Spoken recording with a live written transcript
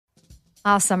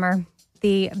Summer,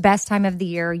 the best time of the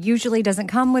year, usually doesn't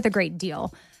come with a great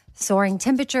deal. Soaring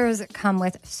temperatures come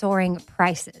with soaring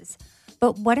prices.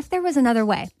 But what if there was another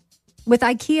way? With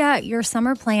IKEA, your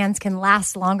summer plans can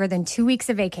last longer than 2 weeks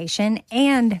of vacation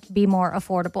and be more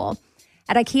affordable.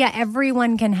 At IKEA,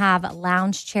 everyone can have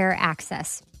lounge chair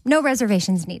access. No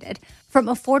reservations needed. From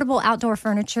affordable outdoor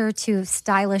furniture to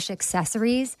stylish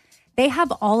accessories, they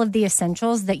have all of the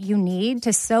essentials that you need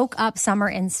to soak up summer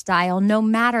in style, no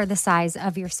matter the size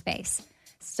of your space.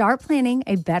 Start planning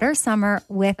a better summer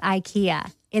with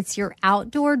IKEA. It's your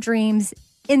outdoor dreams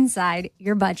inside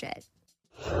your budget.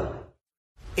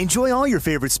 Enjoy all your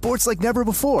favorite sports like never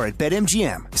before at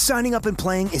BetMGM. Signing up and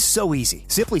playing is so easy.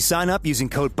 Simply sign up using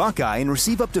code Buckeye and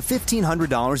receive up to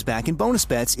 $1,500 back in bonus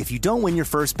bets if you don't win your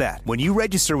first bet. When you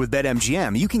register with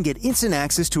BetMGM, you can get instant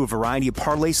access to a variety of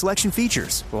parlay selection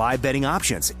features, live betting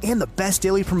options, and the best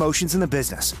daily promotions in the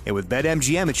business. And with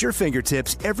BetMGM at your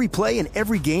fingertips, every play and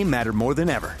every game matter more than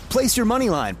ever. Place your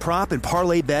moneyline, prop, and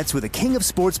parlay bets with the king of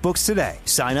sportsbooks today.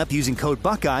 Sign up using code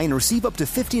Buckeye and receive up to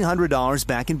 $1,500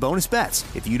 back in bonus bets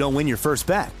if you don't win your first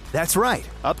bet. That's right,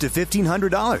 up to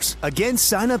 $1,500. Again,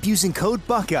 sign up using code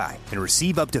Buckeye and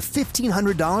receive up to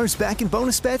 $1,500 back in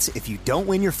bonus bets if you don't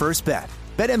win your first bet.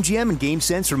 BetMGM and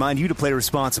GameSense remind you to play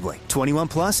responsibly. 21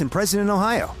 plus and present in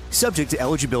Ohio. Subject to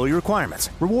eligibility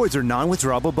requirements. Rewards are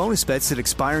non-withdrawable bonus bets that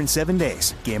expire in 7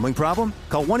 days. Gambling problem?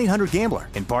 Call 1-800-GAMBLER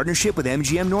in partnership with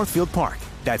MGM Northfield Park.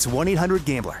 That's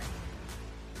 1-800-GAMBLER.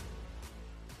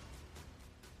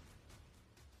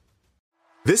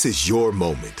 This is your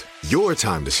moment, your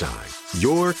time to shine,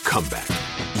 your comeback.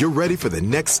 You're ready for the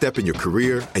next step in your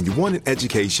career, and you want an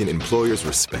education employers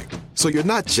respect. So you're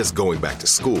not just going back to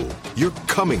school, you're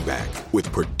coming back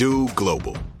with Purdue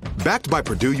Global. Backed by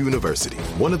Purdue University,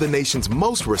 one of the nation's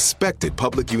most respected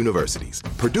public universities,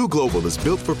 Purdue Global is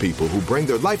built for people who bring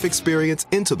their life experience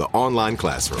into the online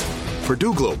classroom.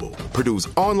 Purdue Global, Purdue's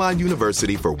online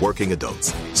university for working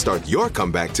adults. Start your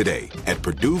comeback today at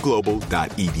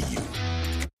purdueglobal.edu.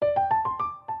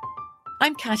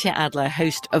 I'm Katya Adler,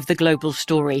 host of The Global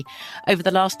Story. Over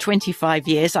the last 25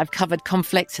 years, I've covered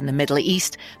conflicts in the Middle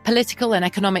East, political and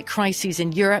economic crises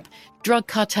in Europe, drug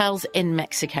cartels in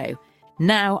Mexico.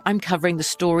 Now I'm covering the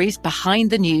stories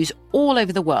behind the news all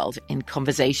over the world in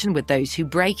conversation with those who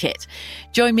break it.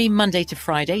 Join me Monday to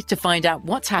Friday to find out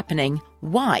what's happening,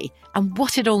 why, and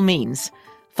what it all means.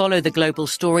 Follow The Global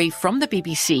Story from the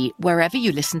BBC wherever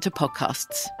you listen to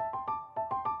podcasts.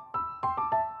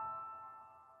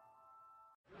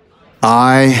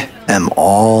 I am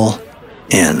all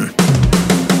in.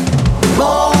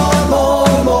 More,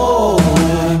 more, more.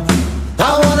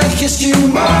 I wanna kiss you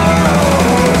more.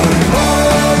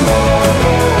 More, more,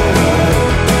 more.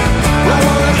 I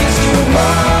wanna kiss you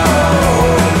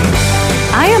more.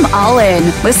 I am all in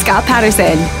with Scott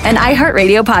Patterson, an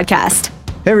iHeartRadio podcast.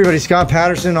 Hey everybody, Scott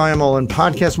Patterson, I Am All In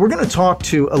podcast. We're going to talk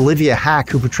to Olivia Hack,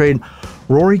 who portrayed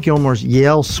Rory Gilmore's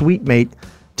Yale suite mate,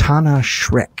 Tana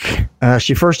Schreck.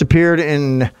 She first appeared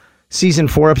in season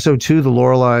 4, episode 2, The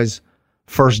Lorelei's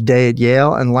First Day at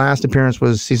Yale, and last appearance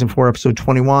was season 4, episode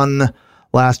 21,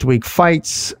 Last Week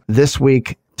Fights, This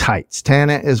Week Tights.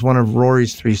 Tana is one of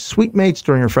Rory's 3 suite mates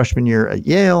during her freshman year at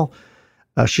Yale.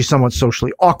 She's somewhat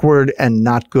socially awkward and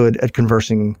not good at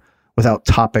conversing without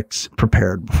topics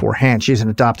prepared beforehand. She's an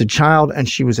adopted child, and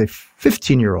she was a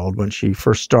 15-year-old when she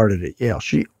first started at Yale.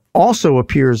 She also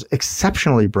appears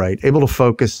exceptionally bright, able to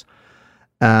focus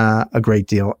a great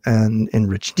deal and in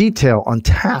rich detail on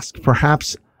task,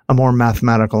 perhaps a more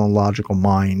mathematical and logical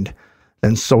mind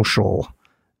than social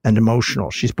and emotional.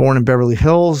 She's born in Beverly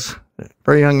Hills. At a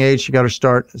very young age, she got her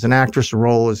start as an actress, a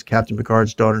role as Captain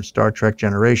Picard's daughter in Star Trek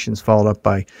Generations, followed up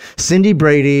by Cindy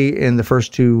Brady in the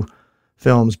first 2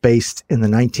 films based in the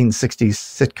 1960s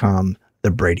sitcom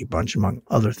The Brady Bunch, among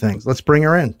other things. Let's bring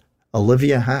her in,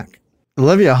 Olivia Hack.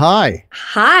 Olivia, hi.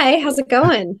 Hi, how's it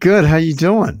going? Good. How you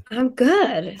doing? I'm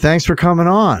good. Thanks for coming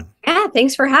on. Yeah,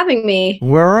 thanks for having me.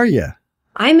 Where are you?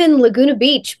 I'm in Laguna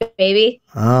Beach, baby.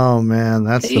 Oh, man,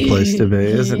 that's the place to be,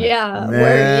 isn't it? Yeah, Man,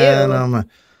 where are you?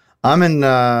 I'm in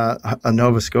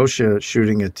Nova Scotia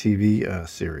shooting a TV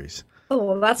series. Oh,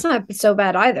 well, that's not so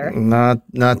bad either.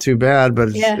 Not too bad,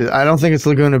 but I don't think it's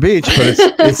Laguna Beach, but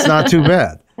it's not too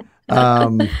bad.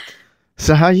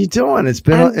 So how you doing? It's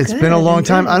been a long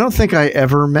time. I don't think I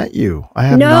ever met you. I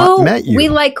have not met you. We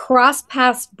like crossed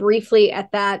paths briefly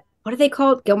at that. What do they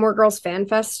call it? Gilmore Girls Fan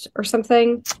Fest or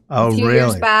something? Oh, a few really?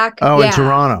 years back. Oh, yeah. In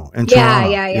Toronto.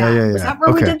 Yeah. Was that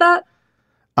where we did that?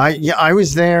 I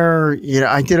was there.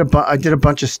 I did a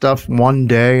bunch of stuff one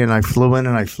day, and I flew in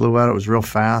and I flew out. It was real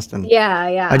fast, and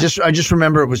Yeah. I just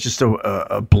remember it was just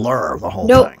a blur the whole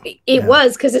No, thing. it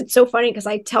was, because it's so funny because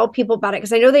I tell people about it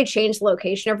because I know they change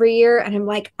location every year, and I'm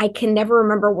like, I can never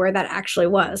remember where that actually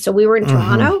was. So we were in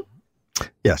Toronto.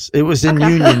 Yes, it was in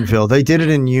Okay. Unionville. They did it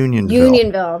in Unionville.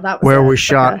 Unionville. That was where it. we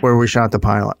shot Okay. where we shot the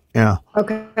pilot. Yeah.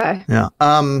 Okay. Yeah.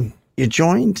 You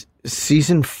joined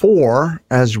season 4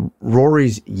 as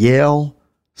Rory's Yale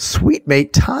suite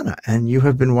mate Tana, and you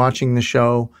have been watching the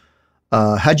show.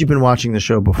 Had you been watching the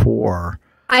show before?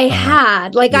 I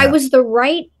had I yeah. was the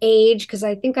right age because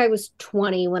I think I was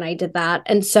 20 when I did that,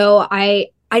 and so I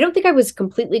don't think I was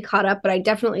completely caught up, but I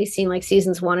definitely seen like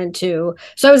seasons 1 and 2,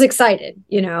 so I was excited,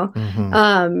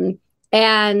 Mhm.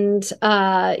 and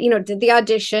did the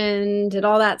audition, did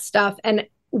all that stuff, and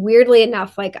weirdly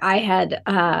enough, like I had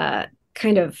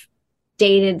kind of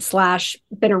dated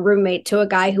 / been a roommate to a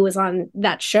guy who was on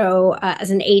that show as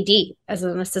an AD, as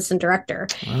an assistant director.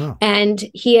 Wow. And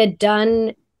he had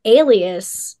done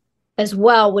Alias as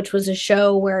well, which was a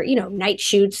show where, night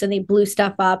shoots and they blew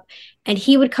stuff up. And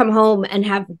he would come home and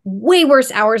have way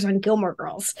worse hours on Gilmore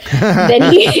Girls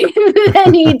than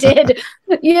he did,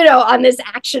 on this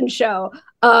action show.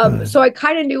 So I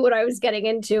kind of knew what I was getting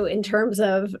into in terms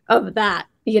of that,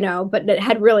 but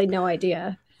had really no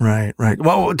idea. Right.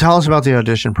 Well, tell us about the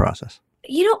audition process.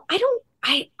 I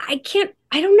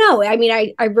don't know. I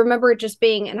mean, I remember it just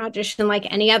being an audition like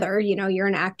any other. You're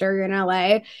an actor, you're in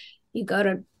LA, you go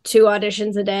to 2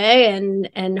 auditions a day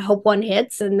and hope one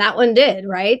hits, and that one did,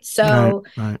 right? So,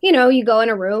 Right. you go in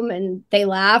a room and they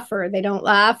laugh or they don't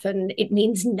laugh, and it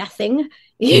means nothing,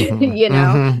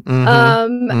 Mhm.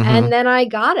 and then I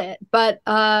got it. But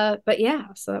yeah,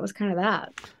 so that was kind of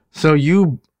that. So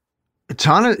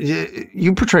Tana,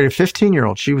 you portrayed a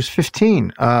 15-year-old. She was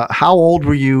 15. How old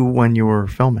were you when you were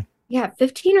filming? Yeah,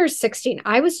 15 or 16.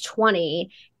 I was 20,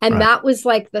 and Right. that was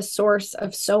like the source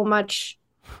of so much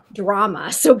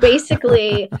drama. So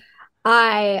basically,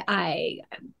 I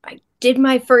did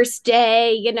my first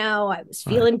day, I was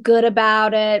feeling good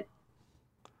about it.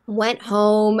 Went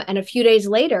home, and a few days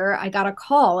later, I got a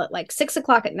call at like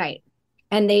 6:00 at night,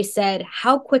 and they said,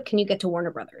 "How quick can you get to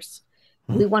Warner Brothers?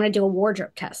 We want to do a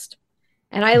wardrobe test."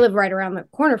 And I live right around the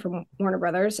corner from Warner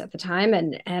Brothers at the time,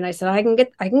 and I said I can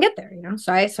get there,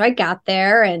 So I got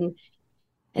there, and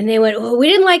they went, "Well, we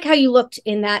didn't like how you looked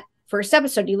in that first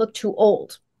episode. You look too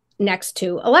old next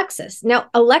to Alexis." Now,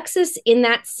 Alexis in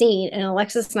that scene, and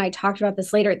Alexis and I talked about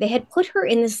this later, they had put her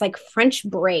in this like French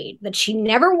braid that she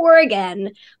never wore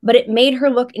again, but it made her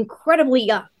look incredibly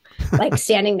young. Like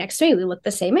standing next to me, we looked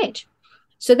the same age.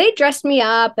 So they dressed me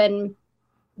up, and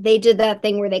they did that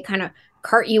thing where they kind of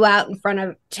cart you out in front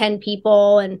of 10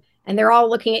 people, and they're all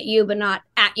looking at you but not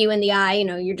at you in the eye.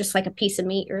 You're just like a piece of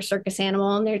meat, you're a circus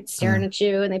animal, and they're staring at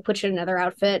you, and they put you in another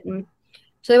outfit. And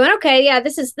so they went, "Okay, yeah,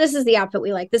 this is the outfit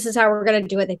we like. This is how we're going to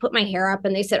do it." They put my hair up,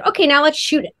 and they said, "Okay, now let's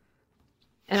shoot it."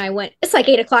 And I went, it's like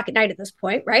 8:00 at night at this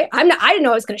point, right? I didn't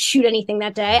know I was going to shoot anything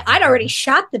that day. I'd already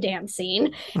shot the damn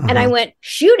scene. And I went,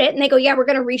 "Shoot it." And they go, "Yeah, we're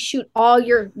going to reshoot all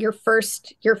your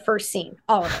first scene,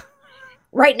 all of it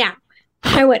right now."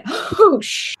 I went, "Oh,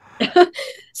 shit."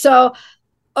 So,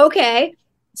 okay.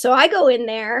 So I go in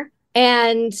there,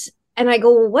 and I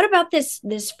go, "Well, what about this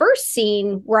first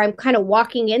scene where I'm kind of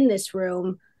walking in this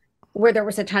room where there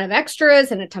was a ton of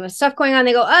extras and a ton of stuff going on?"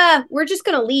 They go, "We're just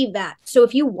going to leave that. So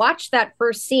if you watch that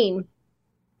first scene,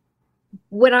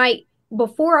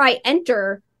 before I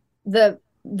enter the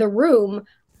room,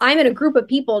 I'm in a group of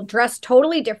people dressed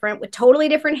totally different with totally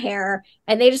different hair,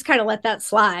 and they just kind of let that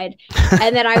slide.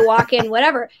 And then I walk in,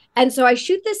 whatever." And so I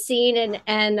shoot this scene,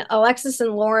 and Alexis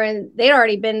and Lauren, they'd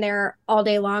already been there all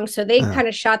day long. So they kind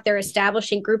of shot their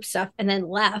establishing group stuff and then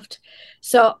left.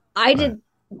 So I did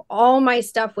all my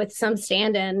stuff with some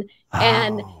stand-in,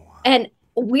 and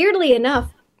weirdly enough,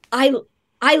 I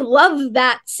love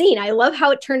that scene. I love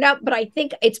how it turned out, but I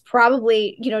think it's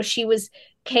probably, she was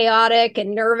chaotic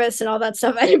and nervous and all that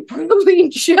stuff, and it probably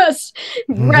just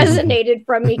resonated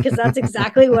from me because that's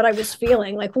exactly what I was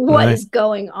feeling. Like, what is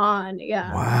going on?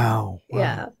 Yeah. Wow.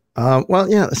 Yeah. Well,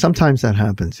 yeah, sometimes that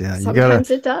happens. Yeah. Sometimes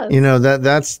it does.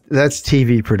 That's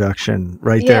TV production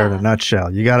right there in a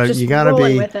nutshell. You gotta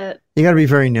be with it. You gotta be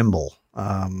very nimble.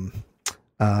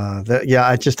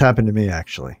 It just happened to me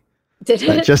actually. Did it?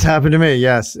 It just happened to me.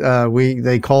 Yes.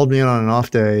 They called me in on an off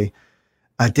day.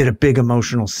 I did a big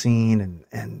emotional scene,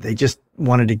 and they just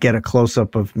wanted to get a close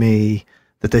up of me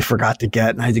that they forgot to get,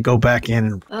 and I had to go back in,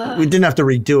 and we didn't have to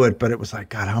redo it, but it was like,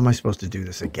 God, how am I supposed to do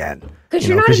this again? Because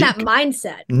you're not in that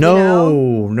mindset.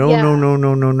 No.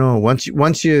 Once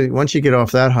you get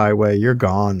off that highway, you're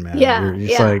gone, man. Yeah, You're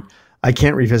just like, I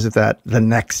can't revisit that the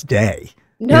next day.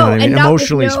 No, you know what I mean? and not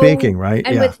Emotionally speaking, right?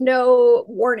 And with no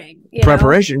warning.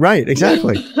 Preparation, right?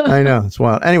 Exactly. I know, it's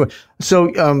wild. Anyway,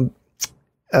 so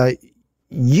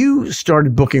you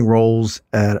started booking roles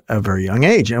at a very young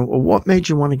age. And what made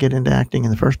you want to get into acting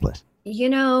in the first place?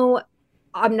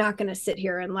 I'm not going to sit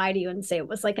here and lie to you and say it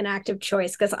was like an active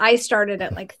choice, because I started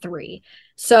at like 3.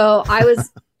 So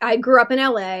I grew up in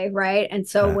LA, right? And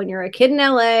so when you're a kid in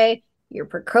LA, you're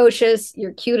precocious,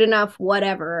 you're cute enough,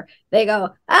 whatever. They go,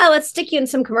 let's stick you in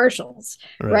some commercials,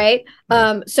 right?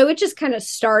 So it just kind of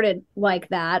started like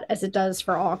that, as it does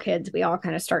for all kids. We all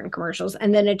kind of start in commercials,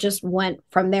 and then it just went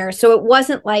from there. So it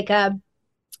wasn't like a,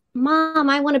 Mom,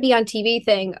 I want to be on TV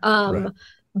thing.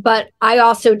 But I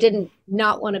also didn't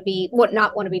not want to be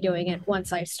doing it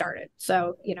once I started.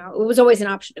 So, it was always an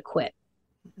option to quit.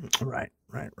 Right.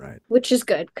 Which is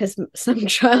good, because some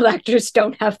child actors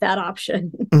don't have that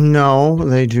option. No,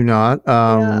 they do not.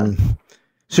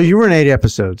 So you were in 8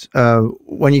 episodes.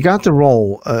 When you got the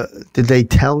role, did they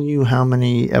tell you how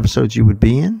many episodes you would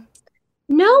be in?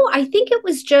 No, I think it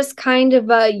was just kind of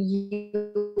a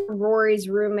Rory's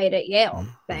roommate at Yale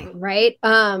thing, right?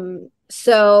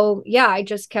 So yeah,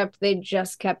 they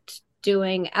just kept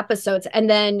doing episodes. And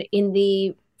then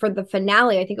for the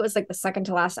finale, I think it was like the second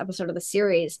to last episode of the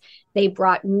series, they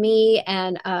brought me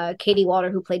and Katie Walter,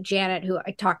 who played Janet, who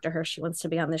I talked to her. She wants to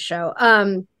be on the show.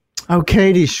 Oh,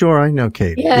 Katie, sure. I know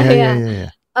Katie. Yeah.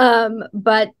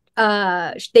 But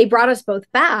they brought us both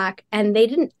back, and they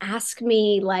didn't ask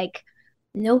me, like,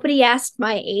 nobody asked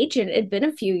my agent. It had been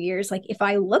a few years, like, if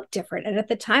I looked different. And at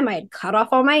the time, I had cut off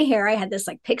all my hair. I had this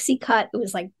like pixie cut. It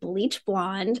was like bleach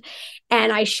blonde.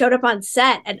 And I showed up on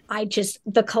set, and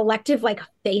the collective like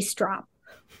face drop,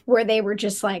 where they were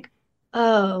just like,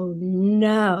 oh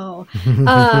no.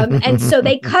 And so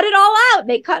they cut it all out.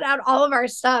 They cut out all of our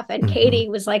stuff. And Katie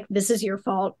was like, this is your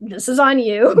fault. This is on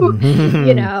you.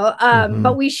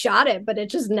 But we shot it, but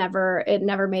it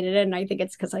never made it in. I think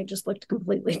it's because I just looked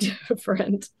completely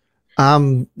different.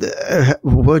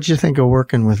 What'd you think of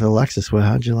working with Alexis?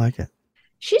 How'd you like it?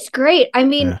 She's great. I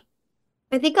mean,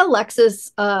 I think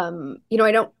Alexis, I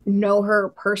don't know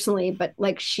her personally, but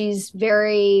like she's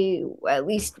very, at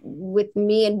least with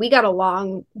me, and we got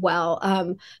along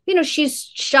well. She's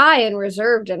shy and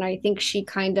reserved, and I think she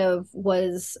kind of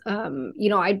was,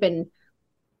 I'd been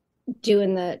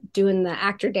doing the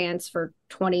actor dance for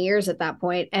 20 years at that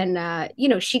point, and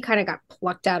she kind of got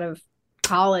plucked out of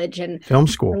college and film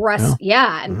school,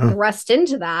 thrust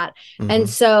into that. And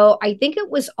so I think it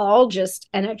was all just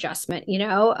an adjustment.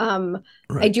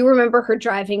 I do remember her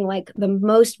driving like the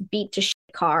most beat to shit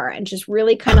car and just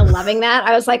really kind of loving that.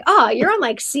 I was like, oh, you're on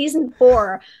like season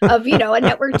 4 of a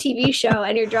network TV show,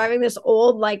 and you're driving this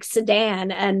old like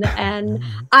sedan, and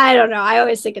I don't know, I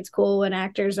always think it's cool when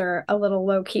actors are a little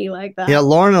low-key like that.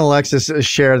 Lauren and Alexis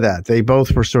share that. They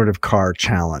both were sort of car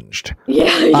challenged.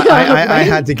 I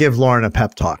had to give Lauren a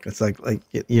pep talk. It's like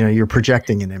you're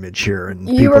projecting an image here, and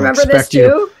you remember this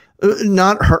too.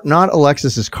 Not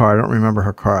Alexis's car. I don't remember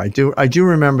her car. I do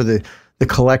remember the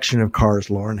collection of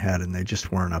cars Lauren had, and they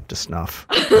just weren't up to snuff.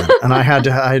 And I had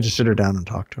to sit her down and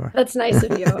talk to her. That's nice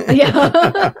of you.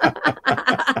 Yeah.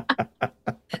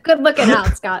 Good looking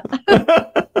out, Scott.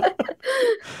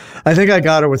 I think I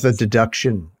got her with a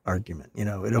deduction argument.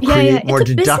 It'll create more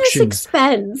deductions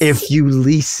if you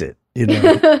lease it.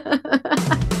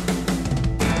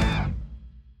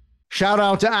 Shout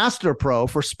out to Astropro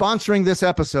for sponsoring this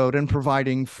episode and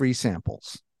providing free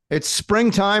samples. It's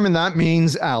springtime, and that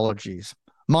means allergies.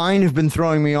 Mine have been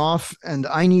throwing me off, and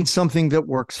I need something that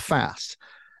works fast.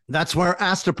 That's where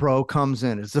Astropro comes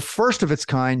in. It's the first of its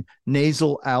kind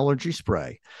nasal allergy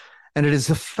spray, and it is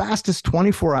the fastest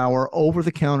 24-hour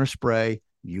over-the-counter spray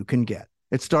you can get.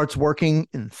 It starts working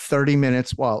in 30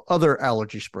 minutes, while other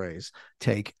allergy sprays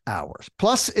take hours.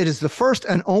 Plus, it is the first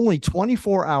and only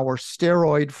 24-hour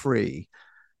steroid-free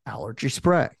allergy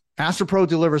spray. Astropro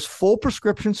delivers full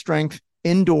prescription strength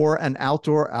indoor and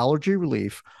outdoor allergy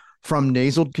relief from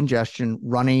nasal congestion,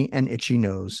 runny and itchy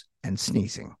nose, and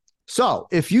sneezing. So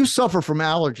if you suffer from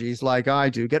allergies like I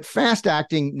do, get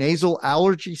fast-acting nasal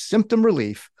allergy symptom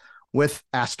relief with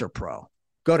Astropro.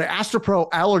 Go to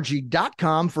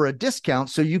astroproallergy.com for a discount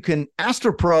so you can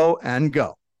Astropro and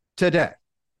go today.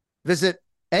 Visit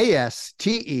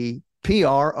ASTEPRO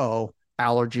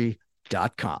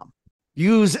allergy.com.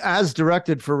 Use as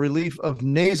directed for relief of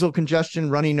nasal congestion,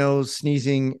 runny nose,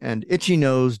 sneezing, and itchy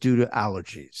nose due to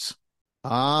allergies.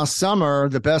 Summer,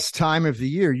 the best time of the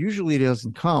year, usually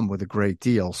doesn't come with a great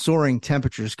deal. Soaring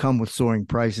temperatures come with soaring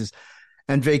prices,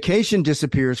 and vacation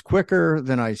disappears quicker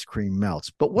than ice cream melts.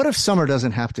 But what if summer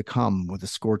doesn't have to come with a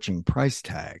scorching price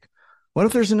tag? What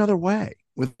if there's another way?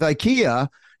 With IKEA,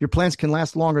 your plans can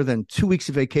last longer than 2 weeks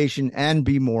of vacation and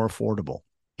be more affordable.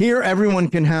 Here, everyone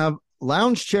can have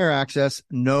lounge chair access,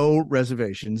 no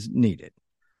reservations needed.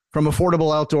 From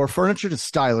affordable outdoor furniture to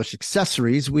stylish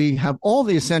accessories, we have all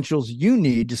the essentials you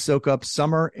need to soak up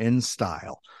summer in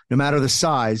style, no matter the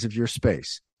size of your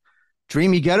space.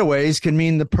 Dreamy getaways can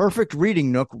mean the perfect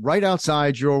reading nook right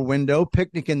outside your window,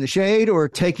 picnic in the shade, or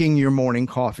taking your morning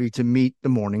coffee to meet the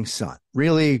morning sun.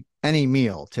 Really, any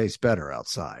meal tastes better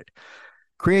outside.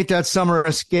 Create that summer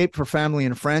escape for family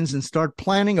and friends and start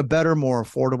planning a better, more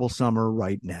affordable summer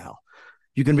right now.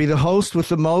 You can be the host with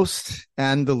the most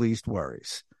and the least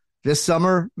worries. This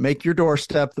summer, make your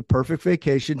doorstep the perfect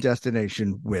vacation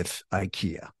destination with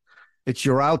IKEA. It's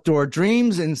your outdoor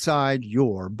dreams inside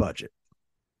your budget.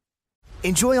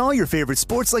 Enjoy all your favorite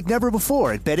sports like never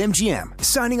before at BetMGM.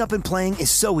 Signing up and playing is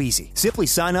so easy. Simply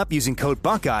sign up using code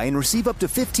Buckeye and receive up to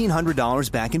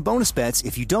 $1,500 back in bonus bets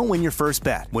if you don't win your first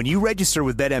bet. When you register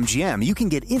with BetMGM, you can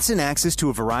get instant access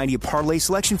to a variety of parlay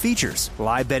selection features,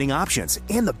 live betting options,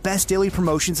 and the best daily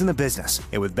promotions in the business.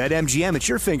 And with BetMGM at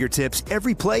your fingertips,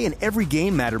 every play and every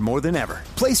game matter more than ever.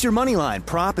 Place your moneyline,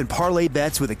 prop, and parlay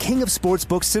bets with the king of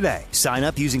sportsbooks today. Sign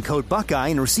up using code Buckeye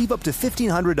and receive up to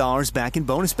 $1,500 back in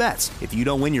bonus bets if you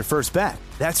don't win your first bet.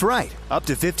 That's right, up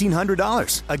to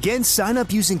 $1,500. Again, sign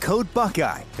up using code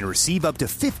Buckeye and receive up to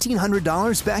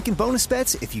 $1,500 back in bonus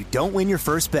bets if you don't win your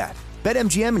first bet.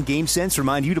 BetMGM and GameSense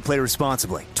remind you to play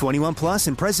responsibly. 21 plus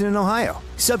and present in Ohio.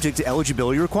 Subject to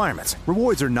eligibility requirements.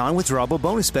 Rewards are non-withdrawable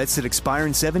bonus bets that expire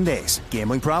in 7 days.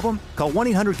 Gambling problem? Call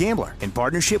 1-800-GAMBLER in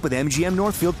partnership with MGM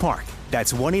Northfield Park.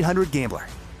 That's 1-800-GAMBLER.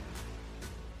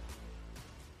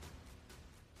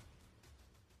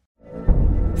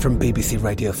 From BBC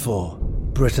Radio 4,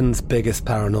 Britain's biggest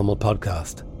paranormal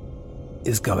podcast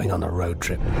is going on a road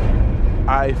trip.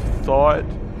 I thought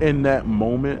in that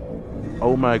moment,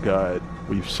 oh my God,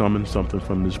 we've summoned something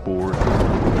from this board.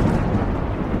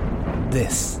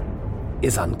 This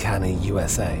is Uncanny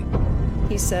USA.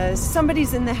 He says,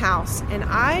 somebody's in the house, and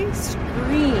I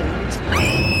screamed.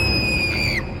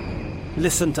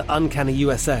 Listen to Uncanny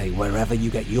USA wherever you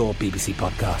get your BBC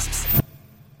podcasts,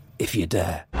 if you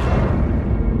dare.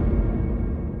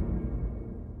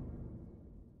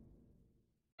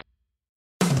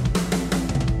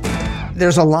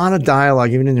 There's a lot of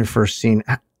dialogue, even in your first scene.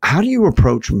 How do you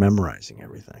approach memorizing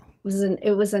everything?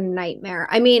 It was a nightmare.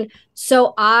 I mean,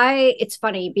 it's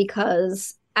funny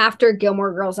because after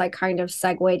Gilmore Girls, I kind of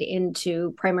segued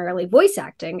into primarily voice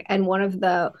acting. And one of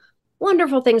the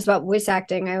wonderful things about voice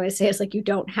acting, I always say, is like, you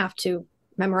don't have to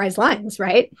memorize lines,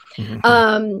 right?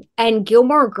 Mm-hmm. And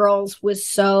Gilmore Girls was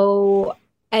so,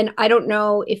 and I don't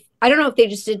know if they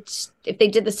just did, if they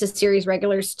did this to series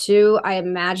regulars too. I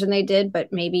imagine they did,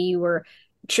 but maybe you were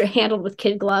handled with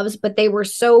kid gloves, but they were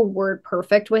so word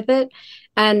perfect with it.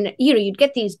 And, you know, you'd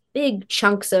get these big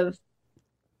chunks of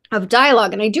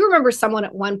dialogue. And I do remember someone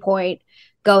at one point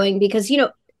going, because, you know,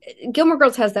 Gilmore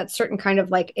Girls has that certain kind of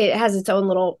like, it has its own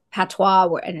little patois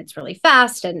and it's really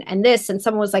fast and this, and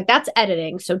someone was like, that's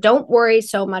editing. So don't worry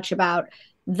so much about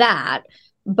that.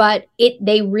 But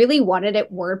they really wanted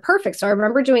it word perfect. So I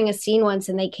remember doing a scene once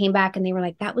and they came back and they were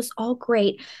like, that was all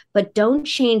great, but don't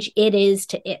change it is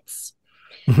to it's,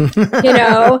 you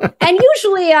know, and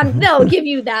usually they'll give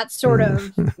you that sort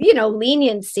of, you know,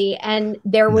 leniency. And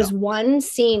there was one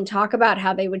scene, talk about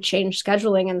how they would change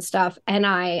scheduling and stuff. And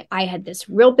I had this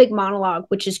real big monologue,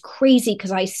 which is crazy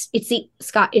because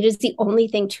it is the only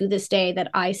thing to this day that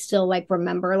I still like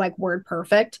remember like word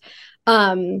perfect.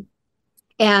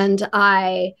 And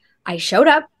I showed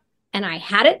up and I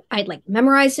had it. I'd like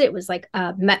memorized it. It was like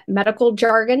medical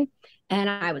jargon. And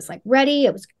I was like ready.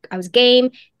 I was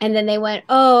game. And then they went,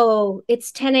 oh,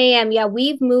 it's 10 a.m. Yeah,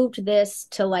 we've moved this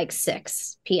to like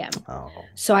 6 p.m. Oh.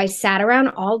 So I sat around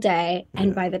all day.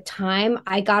 And by the time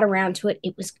I got around to it,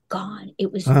 it was gone.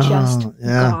 It was just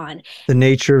gone. The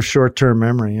nature of short-term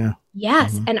memory. Yeah.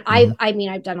 Yes. Mm-hmm. And I mean,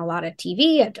 I've done a lot of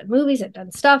TV. I've done movies. I've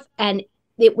done stuff. And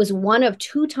it was one of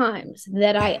 2 times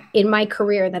that in my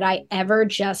career that I ever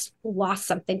just lost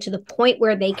something to the point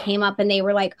where they came up and they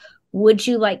were like, would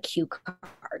you like cue cards?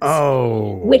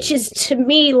 Oh, which is to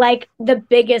me like the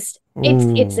biggest,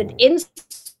 it's an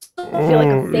insult. I feel like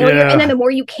a failure. Yeah. And then the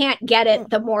more you can't get it,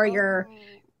 the more you're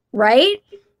right.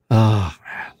 Oh,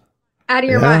 man. Out of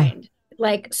your mind.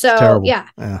 Like, so yeah.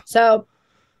 So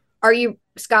are you,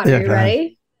 Scott, are you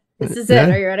ready? This is it.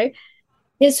 Are you ready?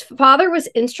 His father was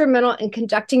instrumental in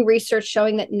conducting research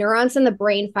showing that neurons in the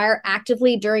brain fire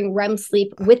actively during REM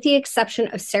sleep, with the exception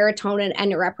of serotonin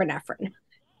and norepinephrine.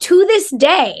 To this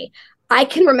day, I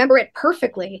can remember it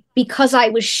perfectly because I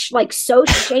was like so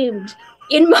shamed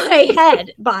in my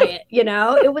head by it. You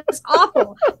know, it was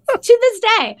awful to this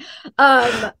day.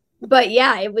 But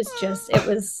yeah, it was hard.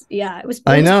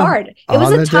 It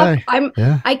was a tough.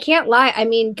 I can't lie. I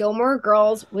mean, Gilmore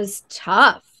Girls was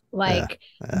tough. Like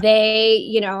they,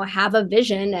 you know, have a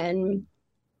vision and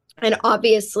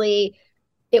obviously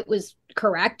it was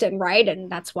correct and right.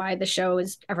 And that's why the show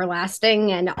is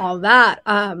everlasting and all that.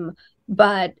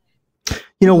 But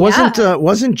you know,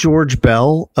 wasn't George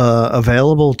Bell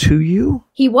available to you?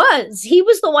 He was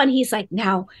the one. He's like,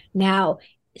 now,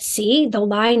 see, the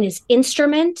line is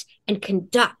instrument and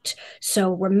conduct.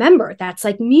 So remember, that's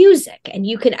like music. And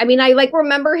you can, I mean, I like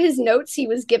remember his notes he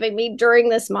was giving me during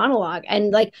this monologue.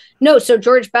 And like, no, so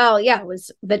George Bell,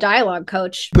 was the dialogue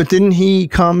coach. But didn't he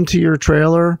come to your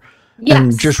trailer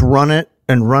and just run it?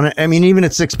 I mean, even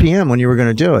at 6 p.m. when you were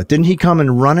going to do it, didn't he come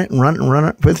and run it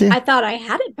with you? I thought I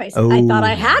had it I thought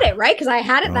I had it, right? Because I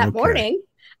had it that morning.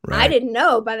 Right. I didn't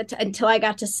know until I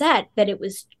got to set that it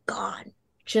was gone.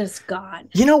 Just gone.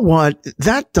 You know what?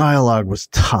 That dialogue was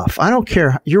tough. I don't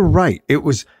care. You're right. It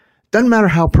was, doesn't matter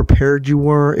how prepared you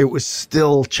were. It was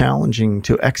still challenging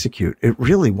to execute. It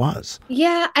really was.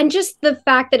 Yeah. And just the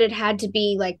fact that it had to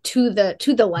be like to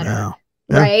the letter,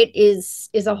 right? Is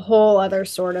a whole other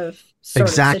sort of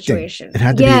situation. It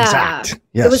had to be exact.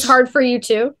 Yes. It was hard for you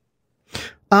too.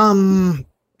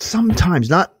 Sometimes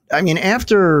not. I mean,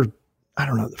 after, I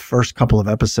don't know, the first couple of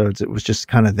episodes, it was just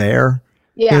kind of there.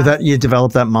 Yeah. You know, that you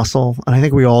develop that muscle. And I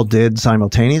think we all did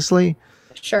simultaneously.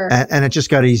 Sure. And it just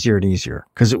got easier and easier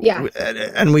because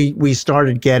we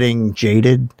started getting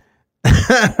jaded. We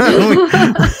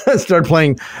started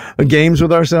playing games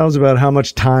with ourselves about how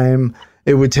much time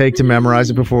it would take to memorize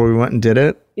it before we went and did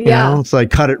it. Yeah. You know, it's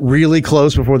like cut it really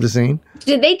close before the scene.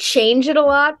 Did they change it a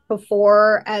lot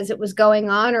before as it was going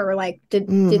on, or like did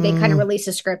they kind of release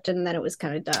a script and then it was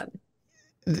kind of done?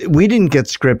 We didn't get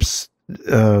scripts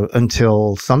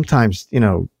until sometimes, you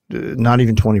know, not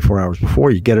even 24 hours before.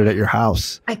 You get it at your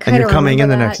house and you're coming in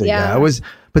the next day. Yeah,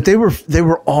 but they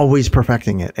were always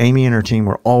perfecting it. Amy and her team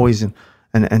were always and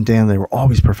Dan, they were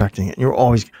always perfecting it.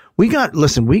 We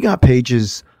got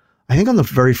pages. I think on the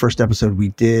very first episode we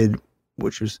did,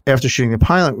 which was after shooting the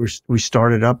pilot, we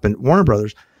started up in Warner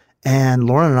Brothers, and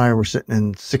Lauren and I were sitting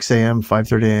in 6 a.m.,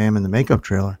 5:30 a.m. in the makeup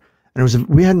trailer, and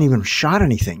we hadn't even shot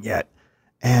anything yet.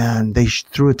 And they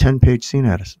threw a 10-page scene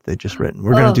at us. They'd just written,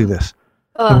 we're going to do this.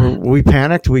 We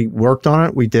panicked. We worked on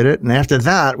it. We did it. And after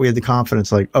that, we had the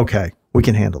confidence like, okay, we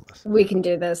can handle this. We can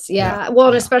do this. Yeah. Well,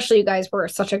 and especially you guys were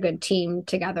such a good team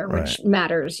together, which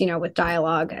matters, you know, with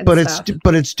dialogue and stuff.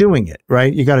 But it's doing it,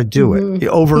 right? You got to do it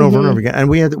over and over and over again. And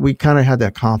we kind of had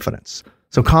that confidence.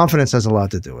 So confidence has a lot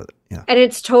to do with it. Yeah. And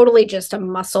it's totally just a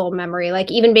muscle memory.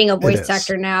 Like even being a voice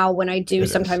actor now, when I do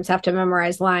sometimes have to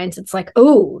memorize lines, it's like,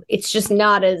 oh, it's just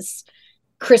not as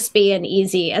crispy and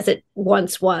easy as it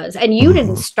once was. And you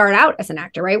didn't start out as an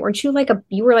actor, right? Weren't you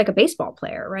you were like a baseball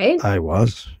player, right? I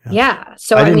was. Yeah.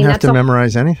 So I didn't have to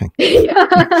memorize anything.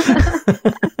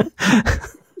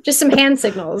 Just some hand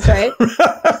signals, right?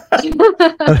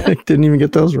 I didn't even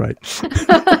get those right.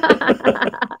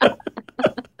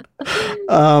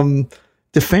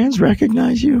 Do fans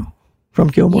recognize you from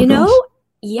Gilmore Girls?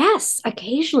 Yes,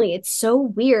 occasionally. It's so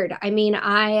weird. I mean,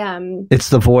 it's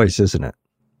the voice, isn't it?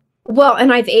 Well,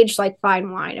 and I've aged like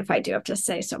fine wine, if I do have to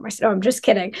say so myself. No, I'm just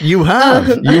kidding. You have.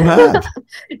 You have.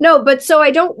 No, but so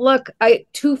I don't look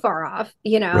too far off,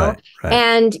 you know? Right.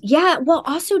 And well,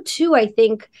 also too, I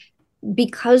think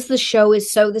because the show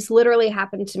is this literally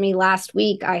happened to me last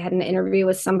week. I had an interview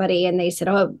with somebody and they said,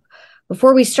 oh,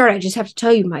 before we start, I just have to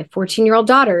tell you, my 14-year-old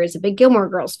daughter is a big Gilmore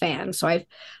Girls fan. So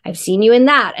I've seen you in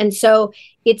that. And so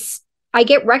I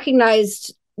get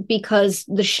recognized because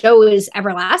the show is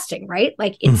everlasting, right?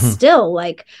 Like it's still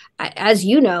like, as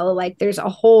you know, like there's a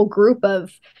whole group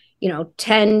of,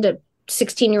 10 to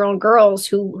 16-year-old girls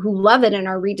who love it and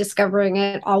are rediscovering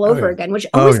it all over again, which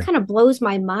always kind of blows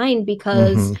my mind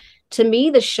because to me,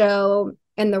 the show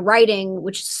and the writing,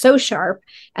 which is so sharp,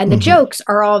 and the jokes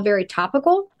are all very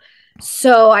topical.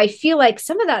 So I feel like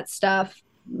some of that stuff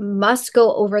must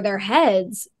go over their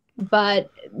heads, but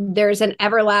there's an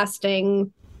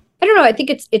everlasting, I don't know. I think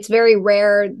it's very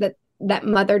rare that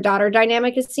mother-daughter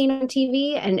dynamic is seen on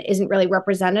TV and isn't really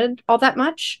represented all that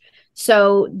much.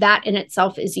 So that in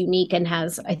itself is unique and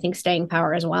has, I think, staying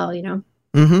power as well, you know?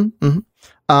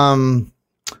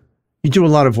 You do a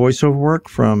lot of voiceover work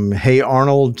from Hey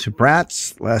Arnold to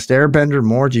Bratz, Last Airbender,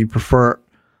 more. Do you prefer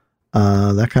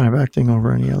That kind of acting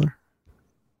over any other?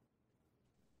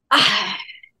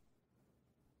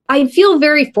 I feel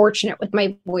very fortunate with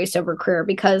my voiceover career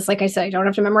because, like I said, I don't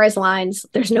have to memorize lines.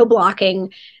 There's no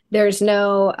blocking. There's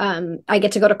no, I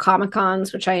get to go to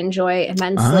Comic-Cons, which I enjoy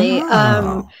immensely.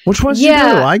 Which ones do you do?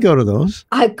 I go to those.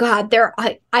 God,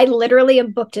 I literally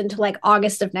am booked into like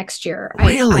August of next year.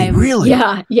 Really?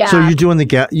 Yeah. So you're doing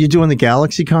the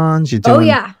Galaxy Cons? You're doing, oh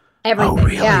yeah, everything. Oh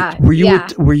really? Yeah.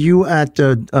 Were you at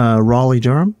Raleigh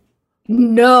Durham?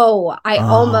 No, I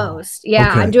almost.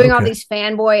 Yeah, okay, I'm doing all these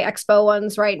fanboy expo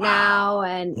ones right now,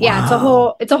 and yeah,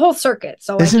 it's a whole circuit.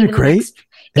 So isn't it great?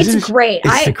 It's great.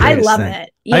 I love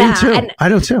it. Yeah, I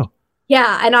do too.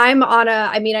 Yeah, and I'm on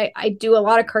I do a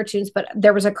lot of cartoons, but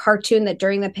there was a cartoon that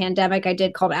during the pandemic I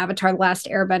did called Avatar: The Last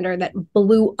Airbender that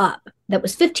blew up. That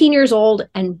was 15 years old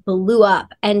and blew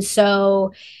up, and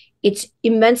so it's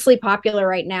immensely popular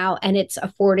right now, and it's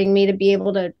affording me to be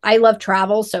able to, I love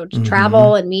travel. So to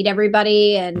travel and meet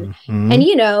everybody and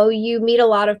you meet a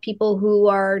lot of people who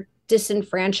are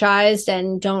disenfranchised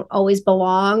and don't always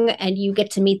belong, and you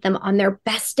get to meet them on their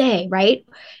best day. Right.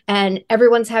 And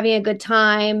everyone's having a good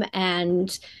time,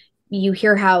 and you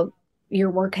hear how your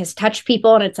work has touched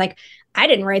people. And it's like, I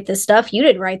didn't write this stuff. You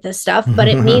didn't write this stuff, but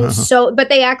it means but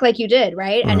they act like you did.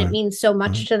 Right. And it means so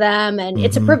much to them, and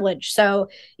it's a privilege. So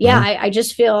yeah, I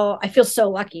just feel so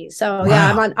lucky. So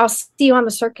yeah, I'll see you on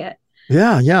the circuit.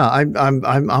 Yeah.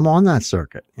 I'm on that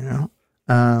circuit,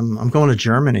 I'm going to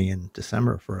Germany in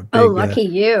December for a big, lucky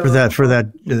you. For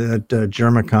that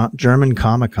German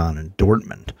Comic-Con in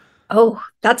Dortmund. Oh,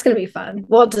 that's going to be fun.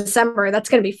 Well, December, that's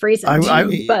going to be freezing.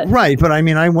 Right. But I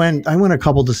mean, I went a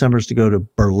couple Decembers to go to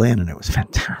Berlin, and it was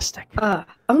fantastic. Oh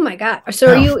my God.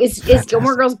 So is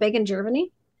Gilmore Girls big in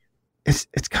Germany?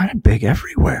 It's kind of big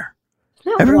everywhere.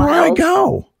 Everywhere I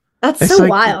go. That's so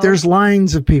wild. There's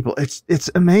lines of people. It's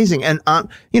amazing. And,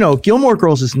 Gilmore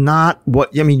Girls is not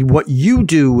what you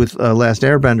do with Last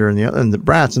Airbender and the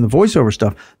Bratz and the voiceover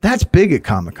stuff. That's big at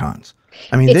Comic-Cons.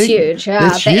 I mean, it's huge. Yeah,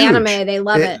 it's the huge. Anime, they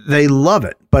love it. They love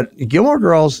it. But Gilmore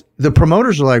Girls, the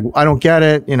promoters are like, I don't get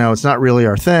it. It's not really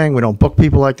our thing. We don't book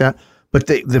people like that. But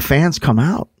the fans come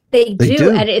out. They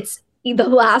do. And it's the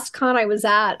last con I was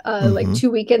at like 2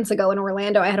 weekends ago in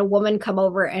Orlando. I had a woman come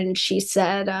over, and she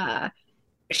said,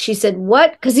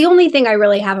 what? Because the only thing I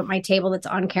really have at my table that's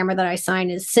on camera that I sign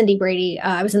is Cindy Brady.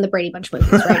 I was in the Brady Bunch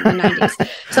movies, right, in the 90s.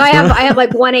 So I have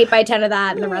like 1 8x10 of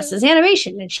that, and the rest is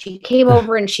animation. And she came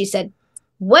over and she said,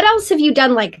 what else have you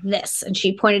done like this? And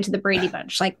she pointed to the Brady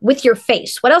Bunch, like with your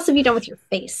face. What else have you done with your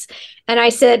face? And I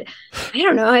said, I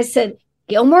don't know. I said,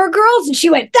 Gilmore Girls? And she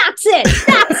went, that's it.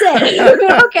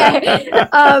 Okay.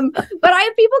 But I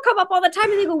have people come up all the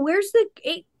time and they go, where's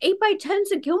the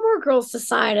 8x10s of Gilmore Girls to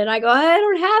sign? And I go, I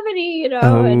don't have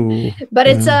any, but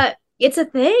it's a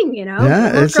thing,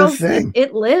 Yeah, it's a thing.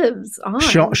 It lives on.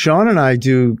 Sean and I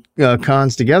do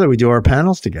cons together. We do our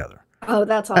panels together. Oh,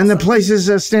 that's awesome. And the place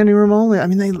is standing room only. I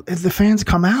mean, the fans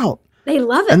come out. They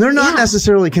love it. And they're not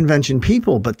necessarily convention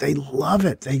people, but they love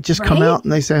it. They just come out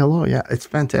and they say hello. Yeah, it's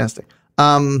fantastic.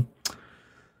 So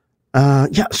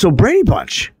Brady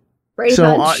Bunch.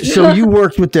 So you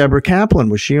worked with Deborah Kaplan.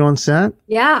 Was she on set?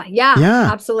 Yeah,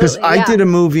 absolutely. Because I did a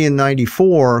movie in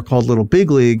 '94 called Little Big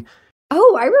League.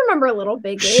 Oh, I remember Little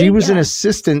Big League. She was an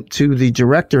assistant to the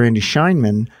director, Andy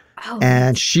Scheinman,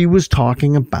 and she was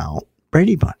talking about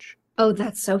Brady Bunch. Oh,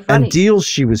 that's so funny. And deals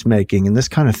she was making and this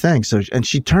kind of thing. And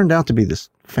she turned out to be this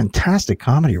fantastic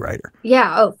comedy writer.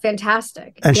 Yeah. Oh,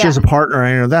 fantastic. And she has a partner,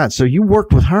 I know that. So you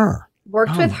worked with her.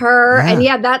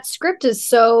 And that script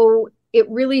is it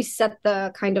really set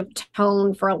the kind of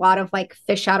tone for a lot of like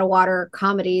fish out of water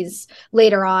comedies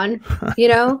later on,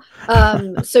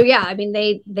 so yeah, I mean,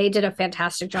 they did a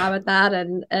fantastic job at that.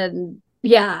 And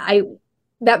yeah,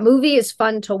 that movie is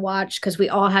fun to watch because we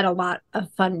all had a lot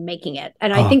of fun making it.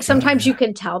 And I think sometimes you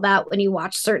can tell that when you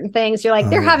watch certain things, you're like,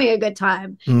 they're having a good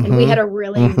time. And we had a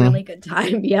really, really good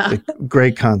time. Yeah.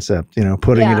 Great concept,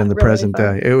 putting it in the really present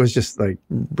day. It was just like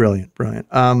brilliant.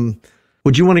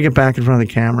 Would you want to get back in front of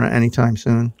the camera anytime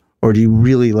soon? Or do you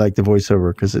really like the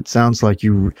voiceover? Because it sounds like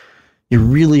you're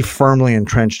really firmly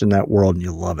entrenched in that world and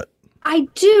you love it. I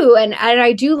do, and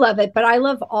I do love it, but I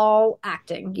love all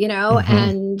acting,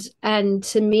 and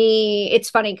to me, it's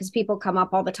funny because people come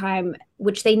up all the time,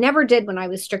 which they never did when I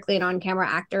was strictly an on-camera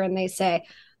actor, and they say,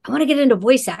 I want to get into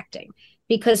voice acting,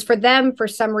 because for them, for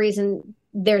some reason,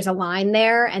 there's a line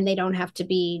there, and they don't have to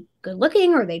be good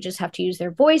looking, or they just have to use their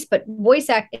voice, but voice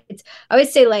acting, I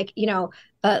always say like,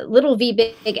 little V,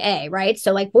 big A, right?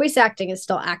 So like voice acting is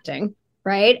still acting.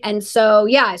 Right. And so,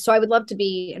 yeah, so I would love to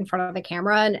be in front of the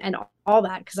camera and all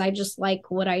that because I just like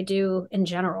what I do in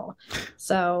general.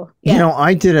 So, yeah. You know,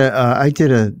 I did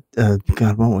a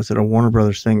God, what was it? A Warner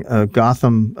Brothers thing,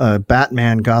 Gotham,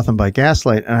 Batman, Gotham by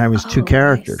Gaslight. And I was two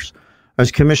characters. Nice. I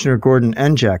was Commissioner Gordon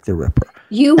and Jack the Ripper.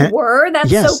 You were? That's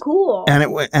so cool.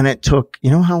 And it took,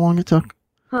 you know how long it took?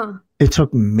 Huh. It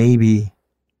took maybe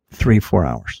 3-4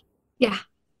 hours. Yeah.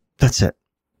 That's it.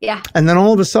 Yeah. And then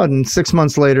all of a sudden, 6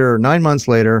 months later or 9 months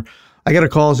later, I got a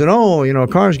call and said, oh, you know, a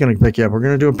car's going to pick you up. We're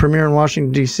going to do a premiere in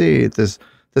Washington, D.C. at the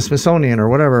Smithsonian or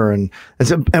whatever. And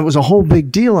it was a whole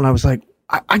big deal. And I was like,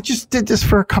 I just did this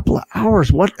for a couple of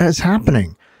hours. What is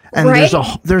happening? And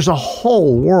there's a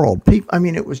whole world. I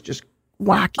mean, it was just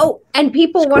wacky. Oh, and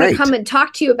people want to come and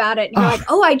talk to you about it. And you're like,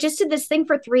 oh, I just did this thing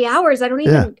for 3 hours. I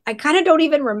kind of don't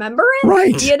even remember it.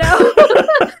 Right. You know?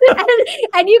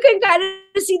 and you can kind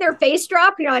of see their face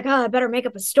drop and you're like, oh, I better make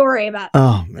up a story about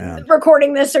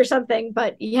recording this or something.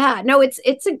 But yeah, no,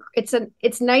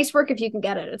 it's nice work if you can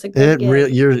get it. It's a good gig.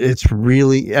 It's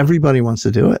really, everybody wants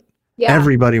to do it. Yeah.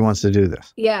 Everybody wants to do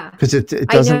this. Yeah. Because it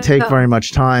doesn't take very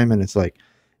much time, and it's like,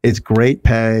 it's great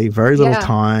pay, very little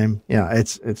time. Yeah,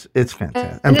 it's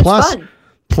fantastic. And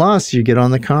plus you get on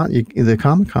the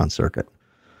Comic-Con circuit.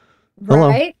 Hello.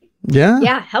 Right? Yeah.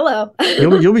 Yeah. Hello.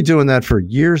 you'll be doing that for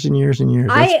years and years and years.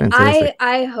 That's fantastic.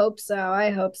 I hope so.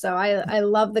 I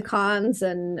love the cons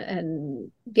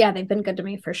and yeah, they've been good to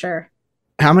me for sure.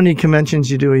 How many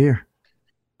conventions you do a year?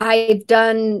 I've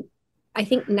done, I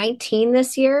think 19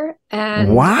 this year.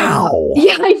 And wow.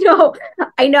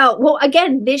 I know. Well,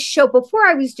 again, this show, before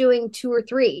I was doing 2 or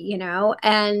 3, you know,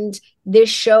 and this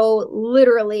show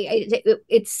literally,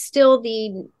 it's still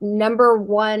the number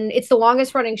one, it's the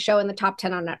longest running show in the top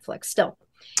 10 on Netflix still.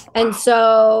 Wow. And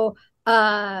so,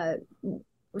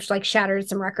 which like shattered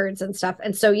some records and stuff.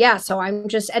 And so, yeah, so I'm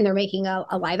just, and they're making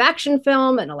a live action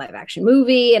film and a live action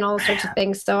movie and all sorts of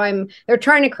things. So they're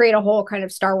trying to create a whole kind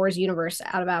of Star Wars universe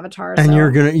out of Avatar. And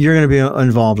you're going to be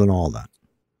involved in all that.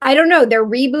 I don't know. They're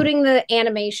rebooting the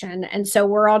animation. And so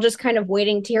we're all just kind of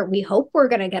waiting to hear. We hope we're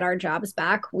going to get our jobs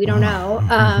back. We don't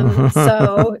know.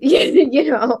 So,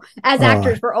 you know, as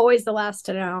actors, we're always the last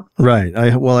to know. Right. I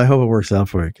hope it works out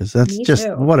for you, because that's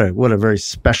what a very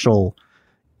special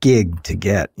gig to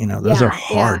get. You know, those are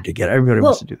hard to get. Everybody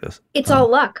wants to do this. It's all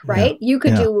luck, right? You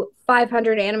could do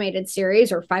 500 animated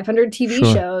series or 500 TV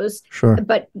shows. Sure.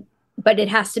 But it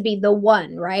has to be the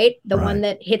one, right? The one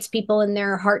that hits people in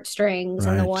their heartstrings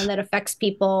and the one that affects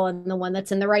people and the one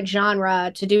that's in the right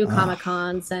genre to do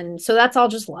Comic-Cons. And so that's all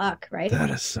just luck, right?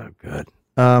 That is so good.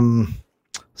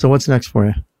 So what's next for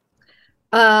you?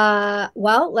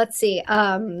 Well, let's see.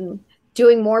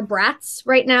 Doing more Bratz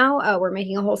right now. We're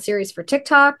making a whole series for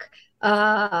TikTok.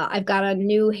 I've got a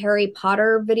new Harry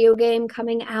Potter video game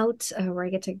coming out where I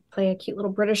get to play a cute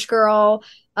little British girl.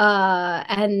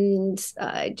 And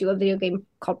I do a video game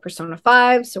called Persona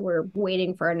 5. So we're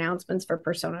waiting for announcements for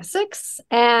Persona 6.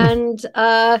 And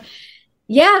and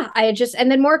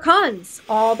then more cons.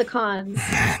 All the cons.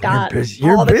 Scott,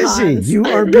 you're busy. You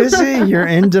are busy. You're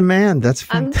in demand. That's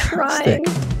I'm fantastic.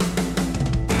 trying.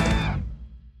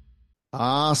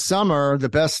 Summer, the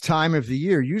best time of the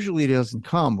year, usually doesn't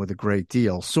come with a great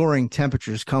deal. Soaring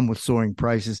temperatures come with soaring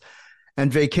prices,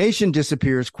 and vacation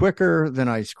disappears quicker than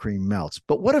ice cream melts.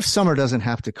 But what if summer doesn't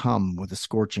have to come with a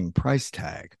scorching price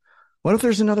tag? What if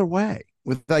there's another way?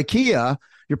 With IKEA,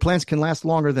 your plans can last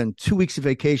longer than 2 weeks of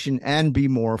vacation and be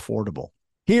more affordable.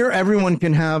 Here, everyone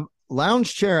can have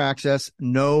lounge chair access,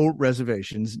 no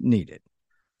reservations needed.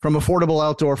 From affordable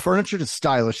outdoor furniture to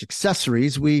stylish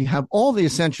accessories, we have all the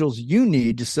essentials you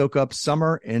need to soak up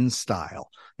summer in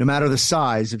style, no matter the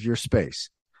size of your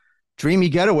space. Dreamy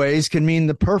getaways can mean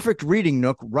the perfect reading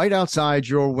nook right outside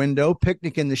your window,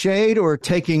 picnic in the shade, or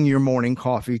taking your morning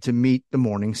coffee to meet the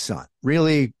morning sun.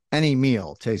 Really, any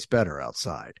meal tastes better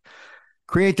outside.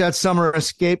 Create that summer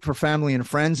escape for family and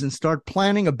friends and start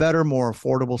planning a better, more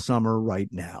affordable summer right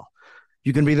now.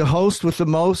 You can be the host with the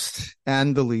most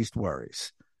and the least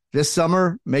worries. This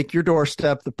summer, make your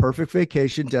doorstep the perfect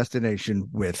vacation destination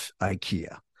with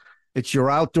IKEA. It's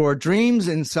your outdoor dreams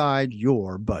inside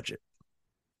your budget.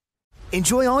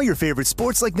 Enjoy all your favorite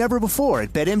sports like never before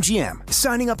at BetMGM.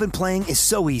 Signing up and playing is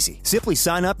so easy. Simply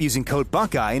sign up using code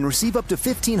Buckeye and receive up to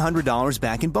 $1,500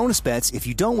 back in bonus bets if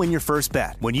you don't win your first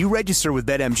bet. When you register with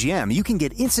BetMGM, you can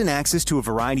get instant access to a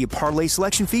variety of parlay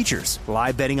selection features,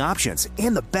 live betting options,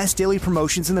 and the best daily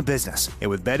promotions in the business. And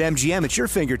with BetMGM at your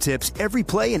fingertips, every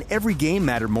play and every game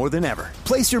matter more than ever.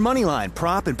 Place your moneyline,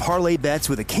 prop, and parlay bets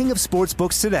with the king of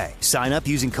sportsbooks today. Sign up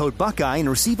using code Buckeye and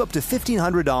receive up to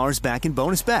 $1,500 back in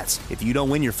bonus bets. If if you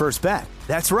don't win your first bet.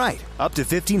 That's right, up to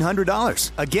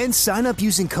 $1,500. Again, sign up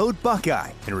using code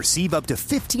Buckeye and receive up to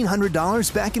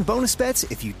 $1,500 back in bonus bets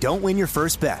if you don't win your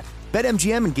first bet.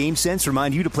 BetMGM and GameSense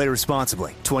remind you to play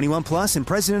responsibly. 21 plus and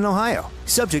present in Ohio.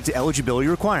 Subject to eligibility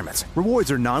requirements.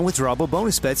 Rewards are non-withdrawable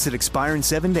bonus bets that expire in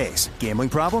 7 days. Gambling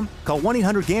problem? Call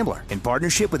 1-800-GAMBLER in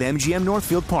partnership with MGM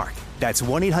Northfield Park. That's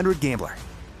 1-800-GAMBLER.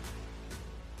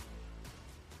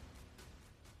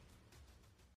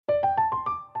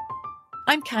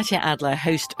 I'm Katya Adler,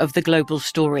 host of The Global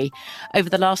Story. Over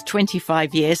the last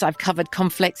 25 years, I've covered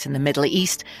conflicts in the Middle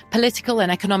East, political and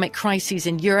economic crises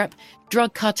in Europe,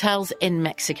 drug cartels in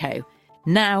Mexico.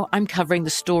 Now I'm covering the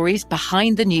stories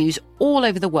behind the news all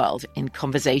over the world in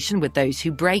conversation with those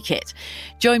who break it.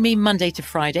 Join me Monday to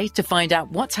Friday to find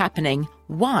out what's happening,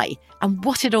 why, and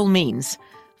what it all means.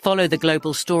 Follow The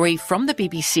Global Story from the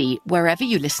BBC wherever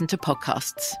you listen to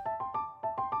podcasts.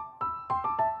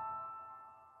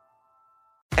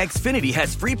 Xfinity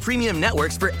has free premium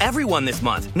networks for everyone this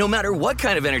month, no matter what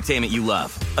kind of entertainment you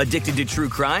love. Addicted to true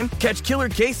crime? Catch killer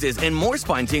cases and more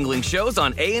spine-tingling shows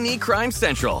on A&E Crime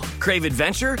Central. Crave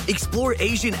adventure? Explore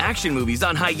Asian action movies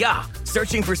on Hi-Ya.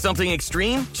 Searching for something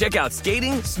extreme? Check out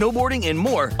skating, snowboarding, and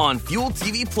more on Fuel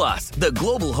TV Plus, the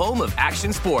global home of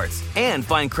action sports. And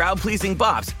find crowd-pleasing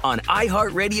bops on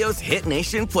iHeartRadio's Hit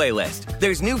Nation playlist.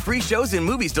 There's new free shows and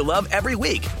movies to love every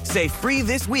week. Say free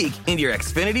this week in your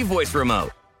Xfinity voice remote.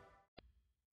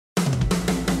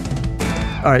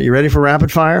 All right, you ready for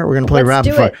rapid fire? We're gonna play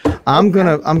rapid fire. I'm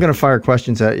gonna fire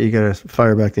questions at you. You gotta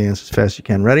fire back the answers as fast as you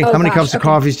can. Ready? How many cups of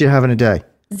coffees do you have in a day?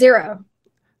 0.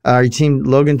 Are you team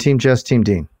Logan, team Jess, team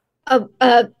Dean?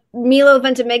 Milo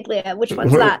Ventimiglia. Which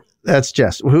one's that? That's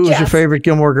Jess. Who is your favorite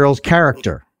Gilmore Girls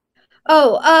character?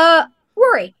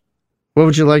 Rory. What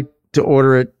would you like to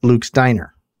order at Luke's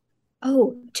Diner?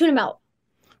 Oh, tuna melt.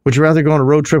 Would you rather go on a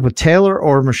road trip with Taylor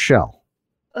or Michelle?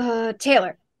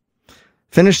 Taylor.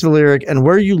 Finish the lyric, and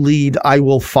where you lead, I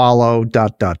will follow, ...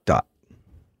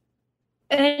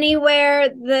 Anywhere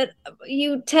that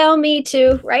you tell me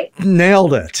to, right?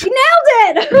 Nailed it. You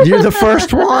nailed it. You're the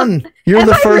first one. You're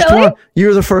the first one.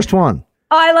 You're the first one.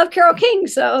 Oh, I love Carole King,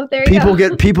 so there you go.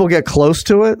 People get close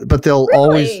to it, but they'll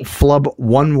always flub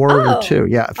one word or two.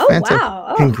 Yeah, fantastic. Wow.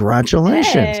 Oh.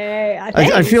 Congratulations. Hey,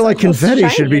 I feel like confetti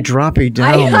should be dropping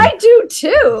down. I do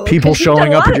too. People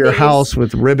showing up at your house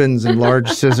with ribbons and large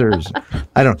scissors.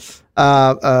 I don't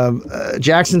know.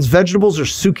 Jackson's vegetables or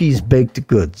Suki's baked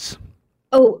goods?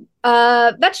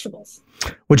 Vegetables.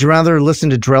 Would you rather listen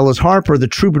to Drella's harp or the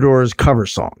Troubadours cover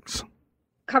songs?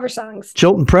 Cover songs.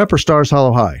 Chilton Prep or Stars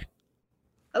Hollow High?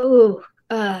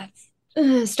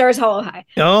 Stars Hollow High.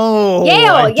 Oh,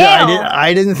 Yale.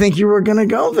 I didn't think you were going to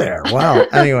go there. Wow.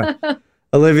 Anyway,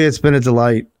 Olivia, it's been a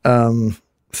delight.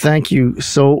 Thank you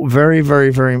so very,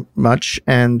 very, very much.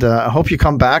 And I hope you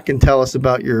come back and tell us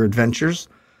about your adventures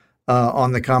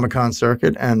on the Comic-Con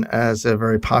circuit and as a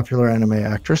very popular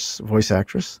anime voice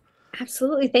actress.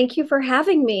 Absolutely. Thank you for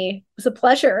having me. It was a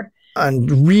pleasure.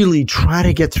 And really try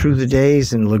to get through the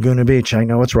days in Laguna Beach. I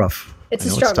know it's rough. It's a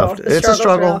struggle. It's a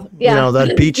struggle. Yeah. You know,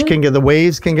 that beach the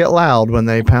waves can get loud when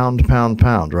they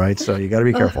pound, right? So you got to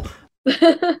be careful.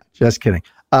 Just kidding.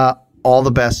 All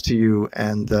the best to you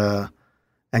and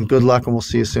good luck, and we'll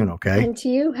see you soon, okay? And to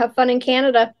you. Have fun in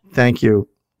Canada. Thank you.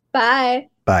 Bye.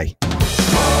 Bye.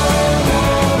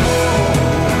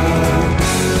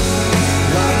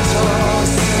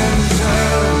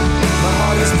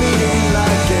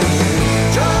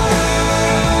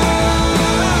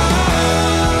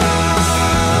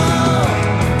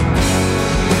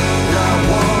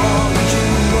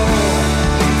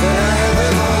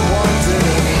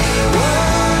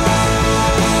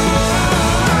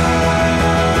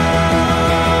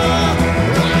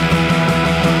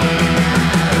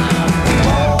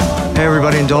 Hey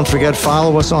everybody, and don't forget,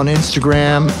 follow us on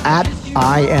Instagram at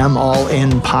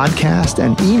IamAllInPodcast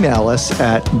and email us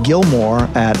at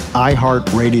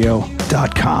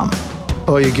gilmore@iheartradio.com.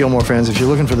 Oh, you Gilmore fans, if you're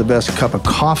looking for the best cup of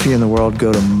coffee in the world,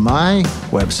 go to my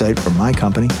website for my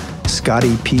company,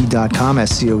 scottyp.com,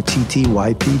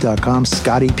 SCOTTYP.com,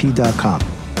 scottyp.com.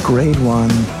 Grade 1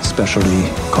 specialty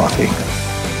coffee.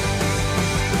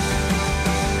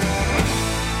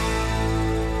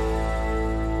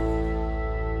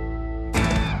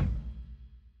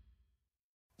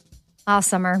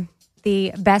 Summer,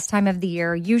 the best time of the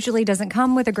year, usually doesn't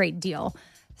come with a great deal.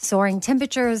 Soaring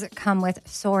temperatures come with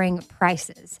soaring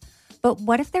prices. But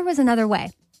what if there was another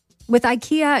way? With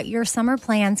IKEA, your summer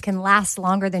plans can last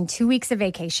longer than 2 weeks of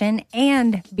vacation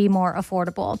and be more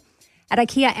affordable. At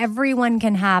IKEA, everyone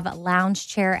can have lounge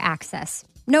chair access.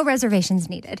 No reservations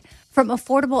needed. From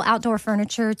affordable outdoor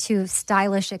furniture to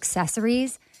stylish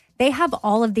accessories, They have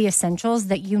all of the essentials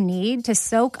that you need to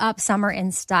soak up summer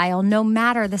in style, no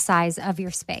matter the size of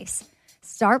your space.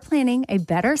 Start planning a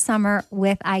better summer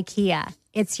with IKEA.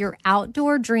 It's your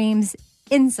outdoor dreams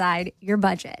inside your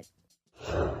budget.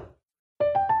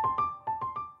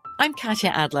 I'm Katya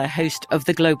Adler, host of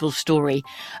The Global Story.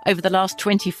 Over the last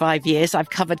 25 years, I've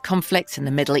covered conflicts in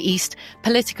the Middle East,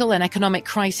 political and economic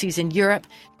crises in Europe,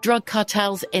 drug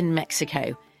cartels in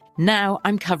Mexico. Now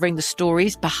I'm covering the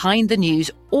stories behind the news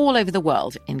all over the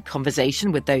world in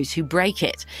conversation with those who break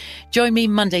it. Join me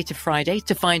Monday to Friday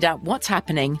to find out what's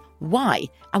happening, why,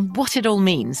 and what it all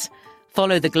means.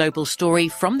 Follow The Global Story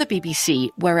from the BBC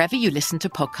wherever you listen to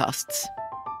podcasts.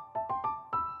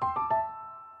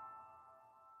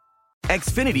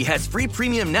 Xfinity has free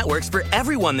premium networks for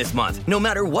everyone this month, no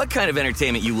matter what kind of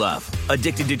entertainment you love.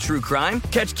 Addicted to true crime?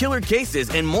 Catch killer cases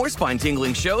and more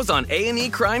spine-tingling shows on A&E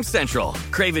Crime Central.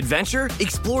 Crave adventure?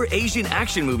 Explore Asian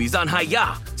action movies on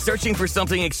Hi-Ya. Searching for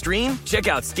something extreme? Check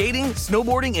out skating,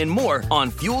 snowboarding, and more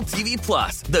on Fuel TV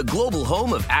Plus, the global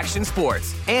home of action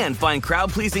sports. And find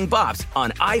crowd-pleasing bops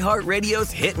on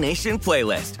iHeartRadio's Hit Nation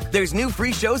playlist. There's new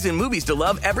free shows and movies to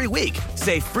love every week.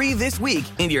 Say free this week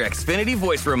in your Xfinity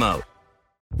voice remote.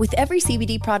 With every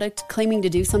CBD product claiming to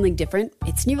do something different,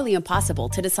 it's nearly impossible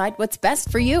to decide what's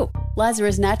best for you.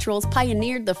 Lazarus Naturals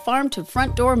pioneered the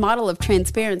farm-to-front-door model of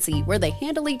transparency, where they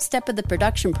handle each step of the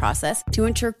production process to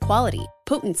ensure quality,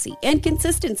 potency, and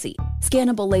consistency.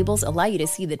 Scannable labels allow you to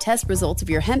see the test results of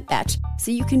your hemp batch, so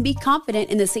you can be confident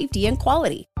in the safety and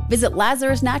quality. Visit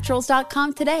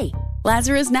LazarusNaturals.com today.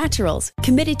 Lazarus Naturals,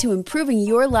 committed to improving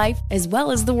your life as well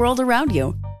as the world around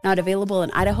you. Not available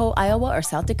in Idaho, Iowa, or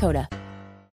South Dakota.